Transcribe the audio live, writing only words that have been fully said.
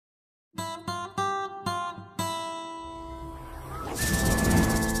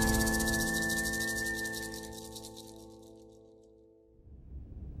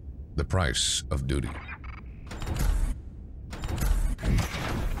the price of duty.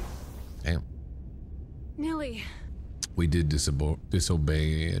 Damn. Nilly. We did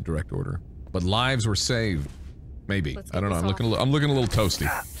disobey a direct order, but lives were saved. Maybe. I don't know. I'm looking a little toasty.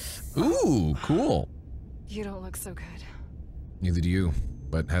 Ooh, cool. You don't look so good. Neither do you,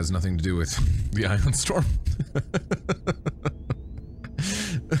 but has nothing to do with the ion storm.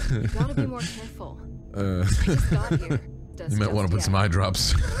 You gotta be more careful. I just got here. You might want to put some eye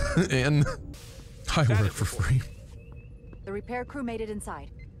drops in. I work for free. The repair crew made it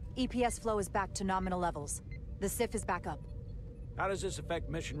inside. EPS flow is back to nominal levels. The SIF is back up. How does this affect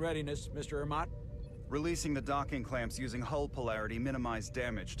mission readiness, Mr. Ermot? Releasing the docking clamps using hull polarity minimized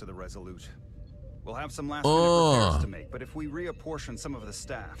damage to the Resolute. We'll have some last-minute repairs to make, but if we reapportion some of the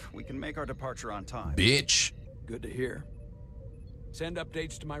staff, we can make our departure on time. Bitch. Good to hear. Send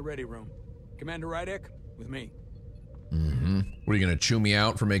updates to my ready room. Commander Rydek, with me. Mm-hmm. What, are you gonna chew me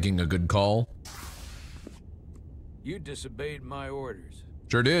out for making a good call? You disobeyed my orders.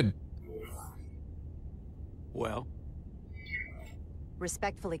 Sure did. Well?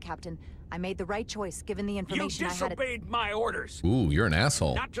 Respectfully, Captain, I made the right choice given the information I had. You disobeyed my orders! Ooh, you're an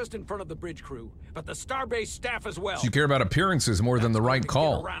asshole. Not just in front of the bridge crew, but the Starbase staff as well. So you care about appearances more than the right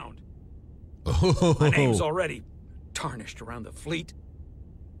call. Oh. My name's already tarnished around the fleet.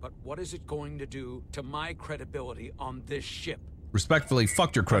 But what is it going to do to my credibility on this ship? Respectfully,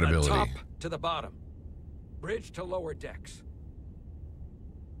 fuck your credibility. From the top to the bottom. Bridge to lower decks.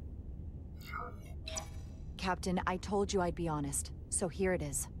 Captain, I told you I'd be honest, so here it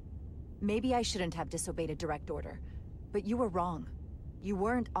is. Maybe I shouldn't have disobeyed a direct order, but you were wrong. You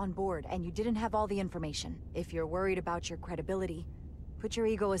weren't on board, and you didn't have all the information. If you're worried about your credibility, put your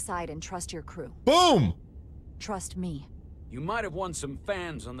ego aside and trust your crew. Boom! Trust me. You might have won some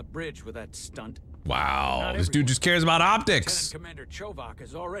fans on the bridge with that stunt. Wow, this dude just cares about optics. Lieutenant Commander Chovak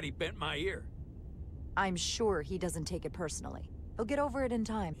has already bent my ear. I'm sure he doesn't take it personally. He'll get over it in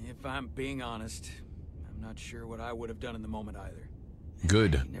time. If I'm being honest, I'm not sure what I would have done in the moment either.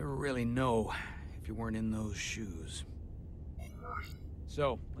 Good. You never really know if you weren't in those shoes.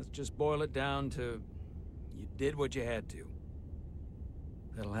 So, let's just boil it down to you did what you had to.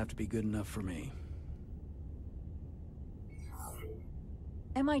 That'll have to be good enough for me.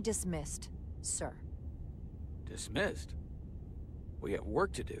 Am I dismissed, sir? Dismissed? We have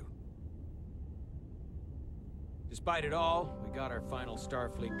work to do. Despite it all, we got our final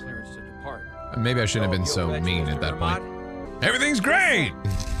Starfleet clearance to depart. Maybe I shouldn't have been so mean at that point. Everything's great!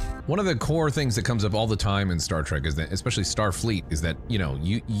 One of the core things that comes up all the time in Star Trek is that, especially Starfleet, is that, you know,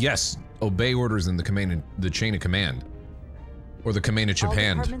 yes, obey orders in the chain of command. Or the command of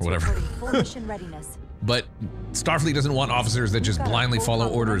Japan, or whatever. Full mission readiness. But Starfleet doesn't want officers that just blindly follow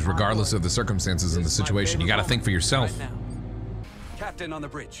orders regardless of the circumstances and the situation. You gotta think for yourself. Right now. Captain on the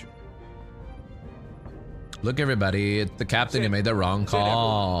bridge. Look, everybody, it's the captain who made the wrong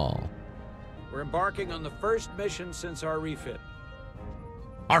call. We're embarking on the first mission since our refit.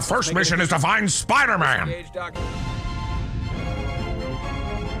 Our first mission is to find Spider-Man!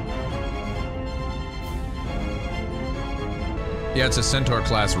 Yeah, it's a Centaur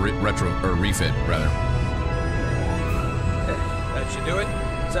class refit, rather. That should do it.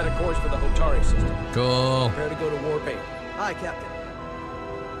 Set a course for the Hotari system. Cool. Prepare to go to Warp 8. Hi, Captain.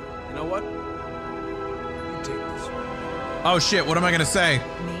 You know what? You take this one. Oh shit, what am I gonna say?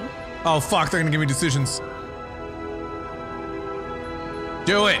 Me? Oh fuck, they're gonna give me decisions.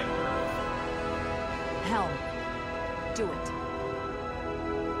 Do it! Helm. Do it.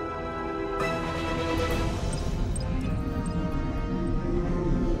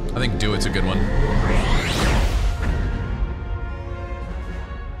 I think do it's a good one.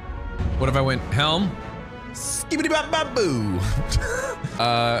 What if I went helm? Skibbity bop bop boo.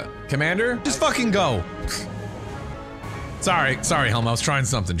 Commander, just fucking go. Sorry, Helm, I was trying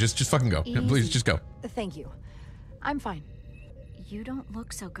something. Just fucking go. Easy. Please, just go. Thank you. I'm fine. You don't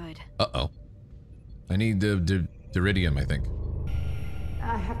look so good. Uh-oh. I need the Diridium, I think.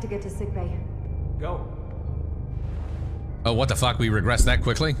 I have to get to sickbay. Go. Oh, what the fuck? We regressed that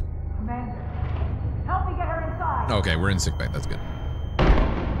quickly? Commander, help me get her inside. Okay, we're in sickbay. That's good.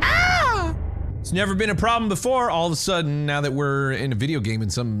 Ah! It's never been a problem before. All of a sudden, now that we're in a video game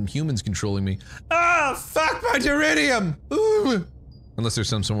and some humans controlling me. Ah, fuck my Diridium! Ooh. Unless there's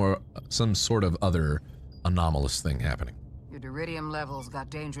some sort of other anomalous thing happening. Your Diridium levels got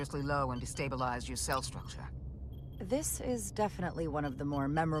dangerously low and destabilized your cell structure. This is definitely one of the more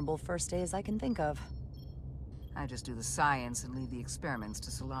memorable first days I can think of. I just do the science and leave the experiments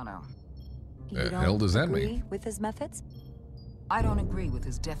to Solano. You don't hell does that agree mean? with his methods? I don't agree with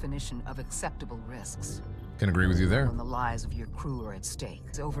his definition of acceptable risks. Can agree with you there. When the lives of your crew are at stake,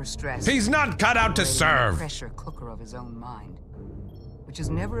 he's overstressed. He's not cut out to serve. Pressure cooker of his own mind, which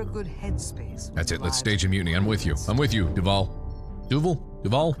is never a good headspace. That's it. Let's stage a mutiny. I'm with you. I'm with you, Duval.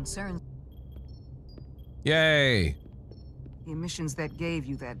 Duval? Concerns. Yay. The emissions that gave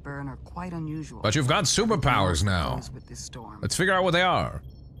you that burn are quite unusual. But you've got superpowers now. With this storm. Let's figure out what they are.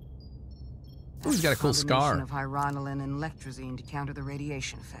 Ooh, he's got a cool scar. Of hyronolin and lectrazine to counter the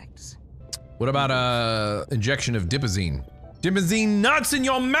radiation effects. What about injection of dipazine? Dipazine nuts in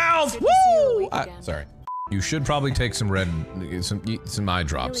your mouth! Woo! Sorry. You should probably take some some eye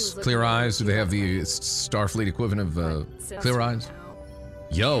drops. Clear eyes? Do they have the Starfleet equivalent of clear eyes?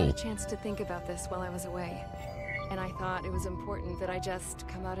 Yo. I had a chance to think about this while I was away, and I thought it was important that I just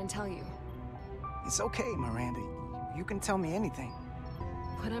come out and tell you. It's okay, Miranda. You can tell me anything.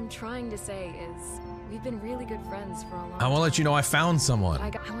 What I'm trying to say is, we've been really good friends for a long time. I want to let you know I found someone. I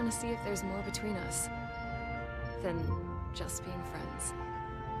want to see if there's more between us than just being friends.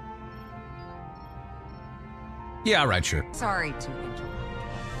 Yeah, right, sure. Sorry to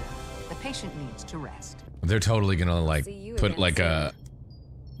interrupt. The patient needs to rest. They're totally gonna like put like a.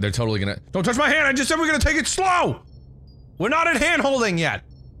 They're totally gonna. Don't touch my hand! I just said we're gonna take it slow! We're not at hand holding yet!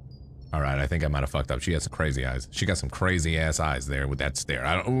 Alright, I think I might have fucked up. She has some crazy eyes. She got some crazy ass eyes there with that stare.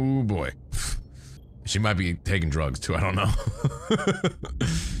 I don't. Oh boy. She might be taking drugs too, I don't know.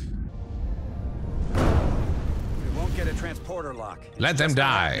 We won't get a transporter lock. Let them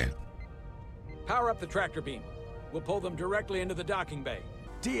die. Power up the tractor beam. We'll pull them directly into the docking bay.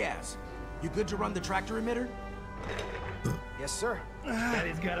 Diaz, you good to run the tractor emitter? Yes, sir.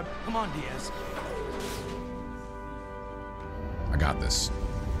 Daddy's got him. Come on, Diaz. I got this.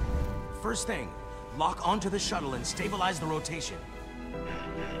 First thing, lock onto the shuttle and stabilize the rotation.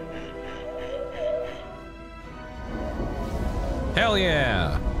 Hell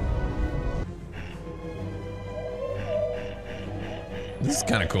yeah! This is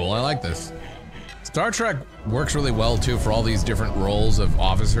kind of cool. I like this. Star Trek works really well too for all these different roles of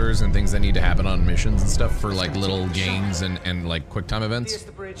officers and things that need to happen on missions and stuff for like little games and like quick time events.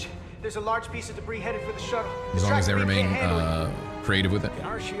 The bridge. There's a large piece of debris headed for the shuttle. As long as they remain creative with it. Can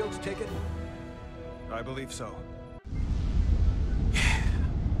our shields take it? I believe so.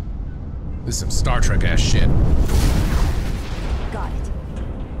 This is some Star Trek ass shit. Got it.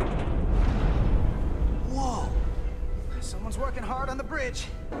 Whoa! Someone's working hard on the bridge.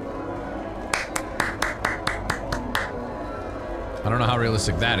 I don't know how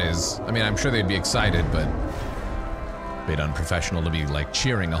realistic that is. I mean, I'm sure they'd be excited, but a bit unprofessional to be like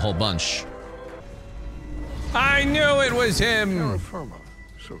cheering a whole bunch. I knew it was him! Terra firma,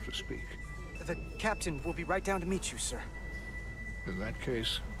 so to speak. The captain will be right down to meet you, sir. In that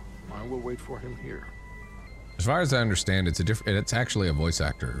case, I will wait for him here. As far as I understand, it's actually a voice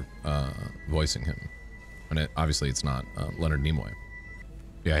actor voicing him. And obviously it's not Leonard Nimoy.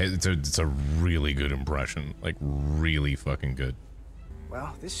 Yeah, it's a really good impression. Like, really fucking good.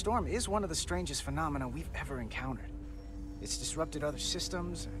 Well, this storm is one of the strangest phenomena we've ever encountered. It's disrupted other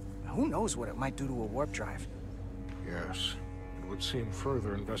systems. Who knows what it might do to a warp drive? Yes, it would seem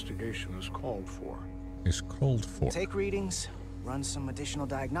further investigation is called for. Is called for. Take readings, run some additional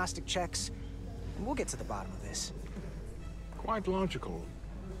diagnostic checks, and we'll get to the bottom of this. Quite logical.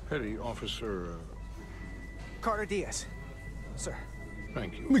 Petty Officer... Carter Diaz. Sir.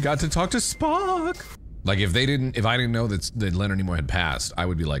 Thank you. We got to talk to Spock! Like, if I didn't know that Leonard Nimoy had passed, I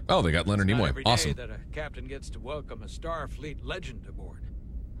would be like, oh, they got Leonard Nimoy. Awesome. Not every day that a captain gets to welcome a Starfleet legend aboard.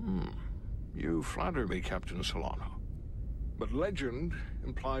 You flatter me, Captain Solano. But legend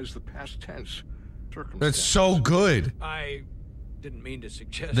implies the past tense. That's so good. I didn't mean to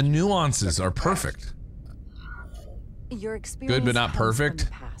suggest... The nuances are perfect. Your experience Good but not comes from perfect.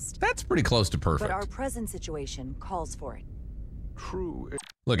 the past, That's pretty close to perfect. but our present situation calls for it. True.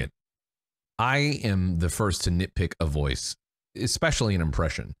 Look it. I am the first to nitpick a voice, especially an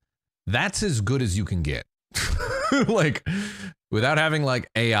impression. That's as good as you can get. Like, without having like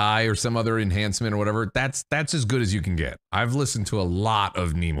AI or some other enhancement or whatever, that's as good as you can get. I've listened to a lot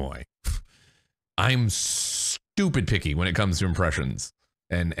of Nimoy. I'm stupid picky when it comes to impressions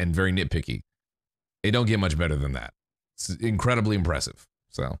and very nitpicky. It don't get much better than that. It's incredibly impressive.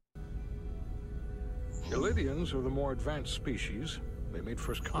 So. Illydians are the more advanced species. They made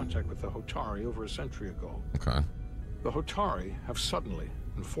first contact with the Hotari over a century ago. Okay. The Hotari have suddenly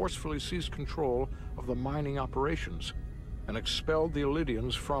and forcefully seized control of the mining operations and expelled the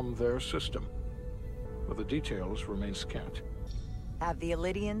Illydians from their system. But the details remain scant. Have the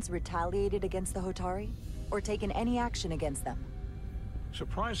Illydians retaliated against the Hotari? Or taken any action against them?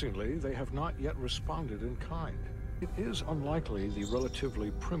 Surprisingly, they have not yet responded in kind. It is unlikely the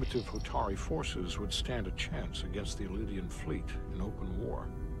relatively primitive Hotari forces would stand a chance against the Elydian fleet in open war.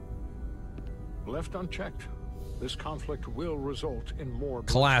 Left unchecked, this conflict will result in more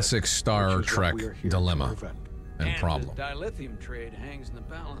classic Star Trek dilemma and problem. The dilithium trade hangs in the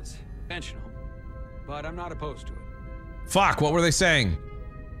balance. Conventional, but I'm not opposed to it. Fuck, what were they saying?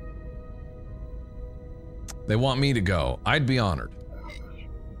 They want me to go. I'd be honored.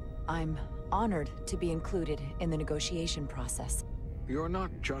 I'm honored to be included in the negotiation process. You're not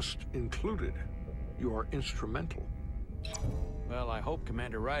just included, you are instrumental. Well, I hope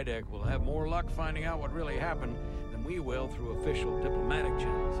Commander Rydek will have more luck finding out what really happened than we will through official diplomatic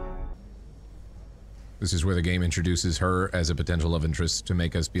channels. This is where the game introduces her as a potential love interest to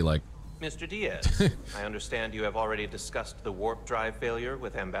make us be like, Mr. Diaz, I understand you have already discussed the warp drive failure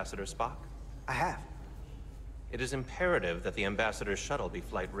with Ambassador Spock? I have. It is imperative that the Ambassador's shuttle be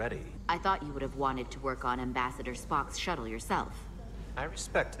flight ready. I thought you would have wanted to work on Ambassador Spock's shuttle yourself. I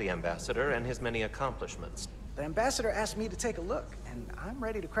respect the Ambassador and his many accomplishments. The Ambassador asked me to take a look, and I'm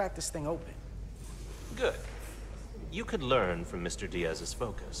ready to crack this thing open. Good. You could learn from Mr. Diaz's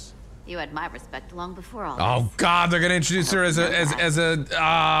focus. You had my respect long before all this. oh god, they're gonna introduce her as a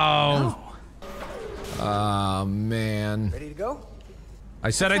oh man. Ready to go? I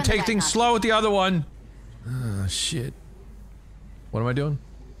said I'd take things slow with the other one. Oh shit. What am I doing?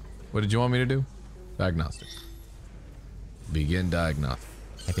 What did you want me to do? Diagnostic. Begin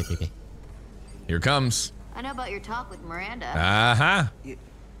diagnostic. Here it comes. I know about your talk with Miranda. Uh-huh.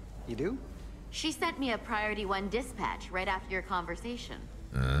 You do? She sent me a Priority 1 dispatch right after your conversation.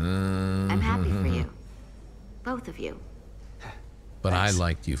 I'm happy for you. Both of you. But I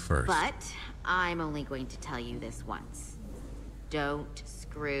liked you first. But I'm only going to tell you this once. Don't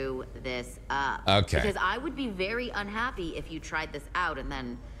screw this up. Okay. Because I would be very unhappy if you tried this out and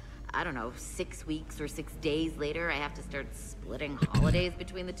then, I don't know, 6 weeks or 6 days later, I have to start splitting holidays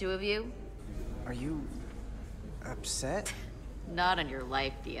between the two of you. Are you upset? Not on your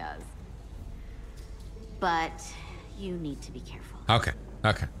life, Diaz. But you need to be careful. Okay.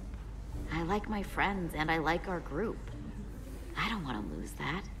 Okay. I like my friends and I like our group. I don't want to lose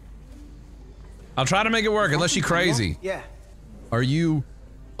that. I'll try to make it work unless she's crazy. Yeah. Are you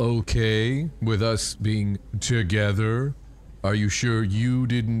okay with us being together? Are you sure you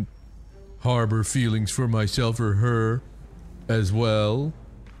didn't harbor feelings for myself or her as well?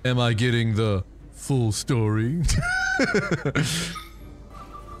 Am I getting the full story?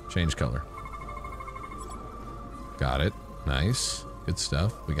 Change color. Got it. Nice. Good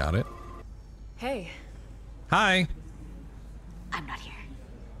stuff. We got it. Hey. Hi. I'm not here.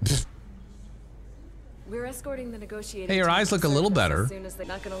 We're escorting the negotiating Hey, your team eyes to look a little surface better. As soon as they're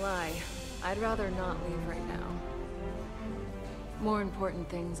not gonna lie, I'd rather not leave right now. More important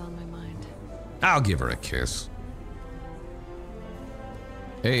things on my mind. I'll give her a kiss.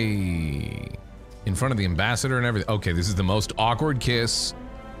 Hey. In front of the ambassador and everything. Okay, this is the most awkward kiss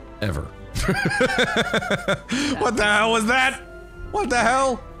ever. What the hell was that? What the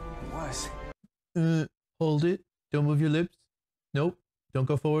hell? It was. Hold it. Don't move your lips. Nope. Don't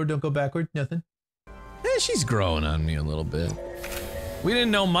go forward. Don't go backward. Nothing. Eh, she's growing on me a little bit. We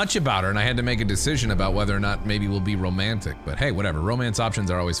didn't know much about her, and I had to make a decision about whether or not maybe we'll be romantic. But hey, whatever. Romance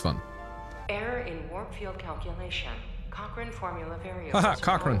options are always fun. Error in warp field calculation. Cochrane formula variables. Haha,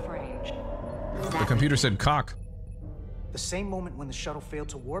 Cochrane. Range. The computer said cock. The same moment when the shuttle failed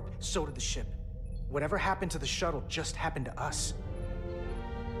to warp, so did the ship. Whatever happened to the shuttle just happened to us.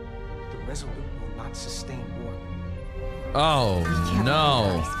 The Resolute will not sustain warp. Oh,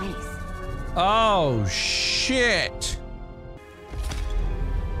 no. Oh, shit.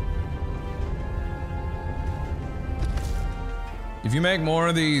 If you make more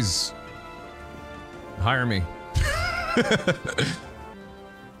of these, hire me.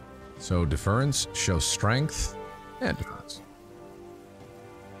 So, deference, show strength. Yeah, deference.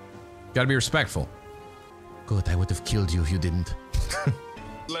 Gotta be respectful. Good, I would have killed you if you didn't.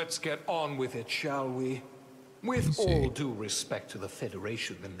 Let's get on with it, shall we? With all due respect to the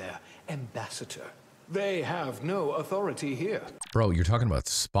Federation and their ambassador, they have no authority here. Bro, you're talking about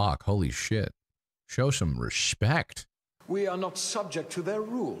Spock. Holy shit. Show some respect. We are not subject to their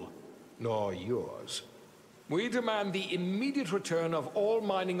rule, nor yours. We demand the immediate return of all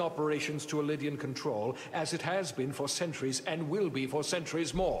mining operations to Elydian control, as it has been for centuries and will be for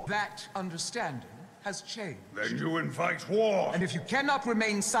centuries more. That understanding has changed. Then you invite war. And if you cannot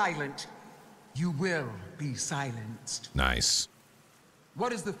remain silent, you will be silenced. Nice.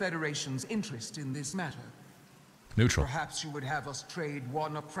 What is the Federation's interest in this matter? Neutral. Perhaps you would have us trade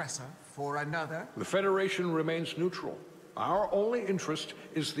one oppressor for another? The Federation remains neutral. Our only interest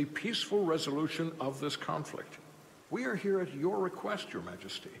is the peaceful resolution of this conflict. We are here at your request, Your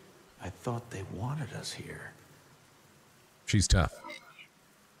Majesty. I thought they wanted us here. She's tough.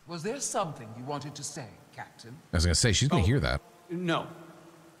 Was there something you wanted to say, Captain? I was gonna say, she's gonna hear that. No.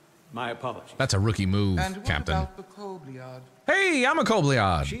 My apologies. That's a rookie move, And what Captain. about the Kobliad? Hey, I'm a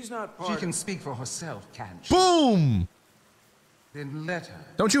Kobliad. She's not part She can speak for herself, can't she? Boom! Then let her.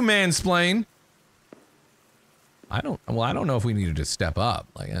 Don't you mansplain. I don't know if we needed to step up.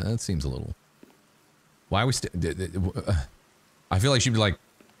 Like, that seems a little... Why are we I feel like she'd be like,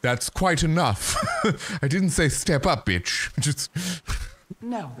 that's quite enough. I didn't say step up, bitch. Just...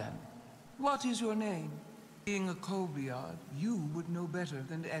 Now then, what is your name? Being a Kobliad, you would know better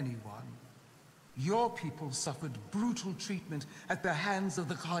than anyone. Your people suffered brutal treatment at the hands of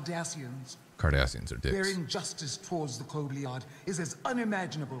the Cardassians. Cardassians are dicks. Their injustice towards the Kobliad is as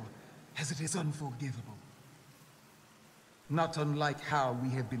unimaginable as it is unforgivable. Not unlike how we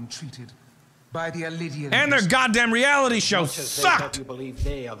have been treated by the Elidians. And their goddamn reality show sucked! You believe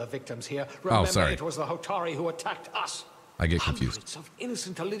they are the victims here. Oh, sorry. It was the Hotari who attacked us. I get confused. Hundreds of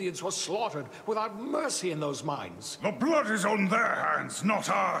innocent Elidians were slaughtered without mercy in those mines. The blood is on their hands, not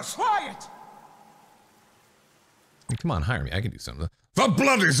ours. Quiet! Come on, hire me. I can do something. The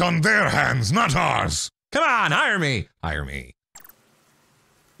blood is on their hands, not ours. Come on, hire me. Hire me.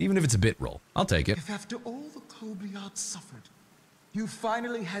 Even if it's a bit roll, I'll take it. If after all the Kobliad suffered, you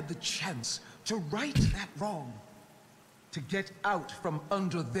finally had the chance to right that wrong, to get out from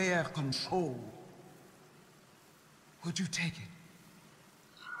under their control, would you take it?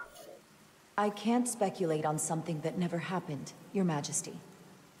 I can't speculate on something that never happened, Your Majesty.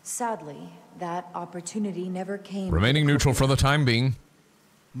 Sadly, that opportunity never came. Remaining neutral for the time being.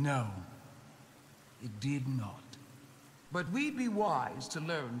 No, it did not. But we'd be wise to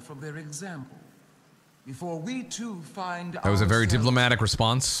learn from their example, before we too find That was a very ourselves diplomatic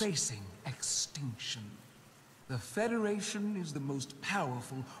response. facing extinction. The Federation is the most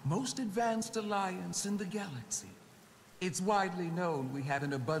powerful, most advanced alliance in the galaxy. It's widely known we have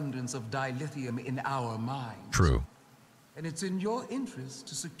an abundance of dilithium in our mines. True. And it's in your interest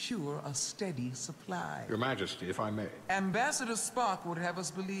to secure a steady supply. Your Majesty, if I may. Ambassador Spock would have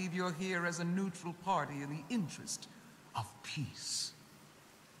us believe you're here as a neutral party in the interest of peace.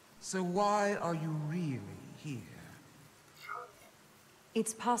 So why are you really here?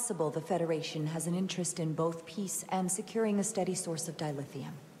 It's possible the Federation has an interest in both peace and securing a steady source of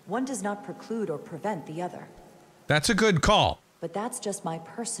dilithium. One does not preclude or prevent the other. That's a good call. But that's just my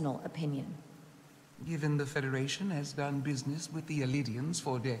personal opinion. Given the Federation has done business with the Elidians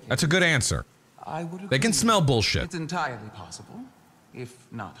for decades. That's a good answer. I would agree. They can smell bullshit. It's entirely possible, if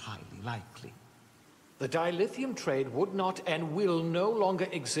not highly likely. The dilithium trade would not and will no longer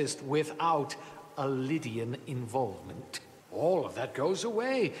exist without Elidian involvement. All of that goes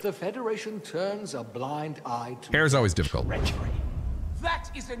away. The Federation turns a blind eye to Hair's always difficult. treachery. That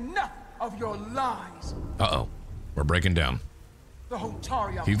is enough of your lies. Uh-oh. We're breaking down. The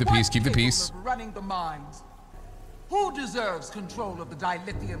Hotari are Keep the peace, keep the capable peace. of running the mines. Who deserves control of the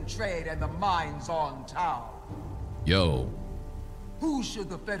dilithium trade and the mines on Tau? Yo. Who should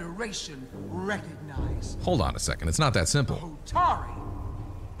the Federation recognize? Hold on a second. It's not that simple. Hotari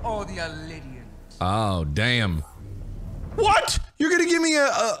or the Elidians? Oh, damn. What? You're gonna give me a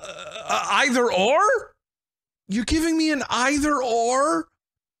either or? You're giving me an either or?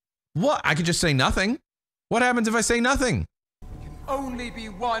 What? I could just say nothing. What happens if I say nothing? Only be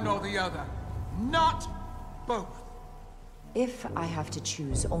one or the other, not both. If I have to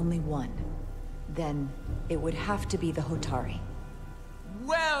choose only one, then it would have to be the Hotari.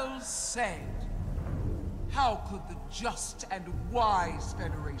 Well said. How could the just and wise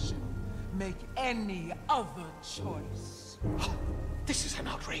Federation make any other choice? This is an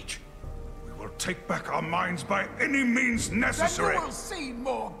outrage. We will take back our minds by any means necessary. Then you will see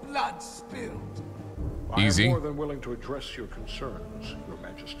more blood spilled. Easy. I am more than willing to address your concerns, Your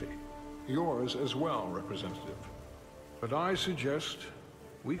Majesty. Yours as well, Representative. But I suggest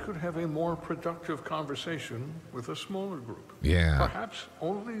we could have a more productive conversation with a smaller group. Yeah. Perhaps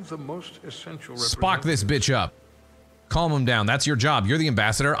only the most essential Spock this bitch up. Calm him down. That's your job. You're the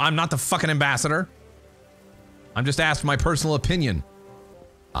ambassador. I'm not the fucking ambassador. I'm just asked my personal opinion.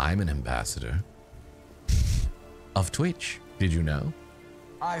 I'm an ambassador of Twitch. Did you know?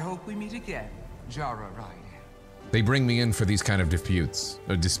 I hope we meet again, Jara Ryder. They bring me in for these kind of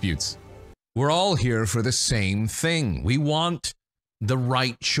disputes. We're all here for the same thing. We want the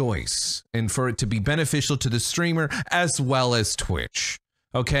right choice and for it to be beneficial to the streamer as well as Twitch.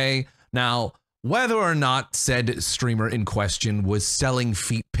 Okay? Now, whether or not said streamer in question was selling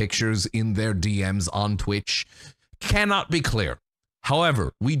feet pictures in their DMs on Twitch cannot be clear.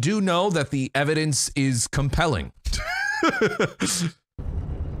 However, we do know that the evidence is compelling.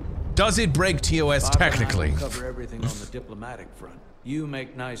 Does it break TOS technically? Bob and I will cover everything on the diplomatic front. You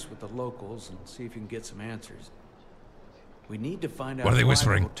make nice with the locals and see if you can get some answers. We need to find out What are they why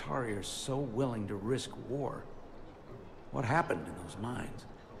whispering? the Otari are so willing to risk war. What happened in those mines?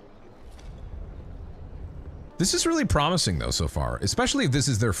 This is really promising though so far, especially if this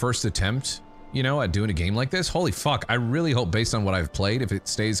is their first attempt, you know, at doing a game like this. Holy fuck, I really hope based on what I've played, if it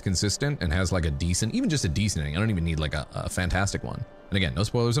stays consistent and has like a decent, even just a decent ending, I don't even need like a fantastic one. And again, no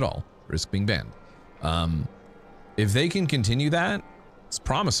spoilers at all, risk being banned. If they can continue that, it's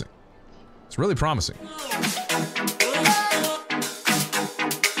promising. It's really promising.